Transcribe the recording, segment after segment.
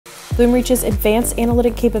Bloomreach's advanced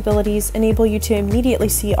analytic capabilities enable you to immediately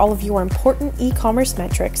see all of your important e-commerce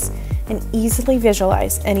metrics and easily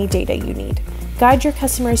visualize any data you need. Guide your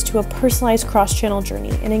customers to a personalized cross-channel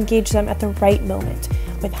journey and engage them at the right moment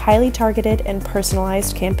with highly targeted and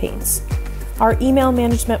personalized campaigns. Our email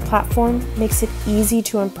management platform makes it easy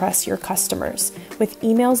to impress your customers with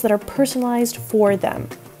emails that are personalized for them,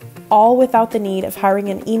 all without the need of hiring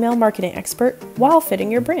an email marketing expert while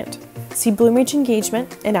fitting your brand. See Bloomreach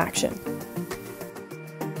Engagement in action.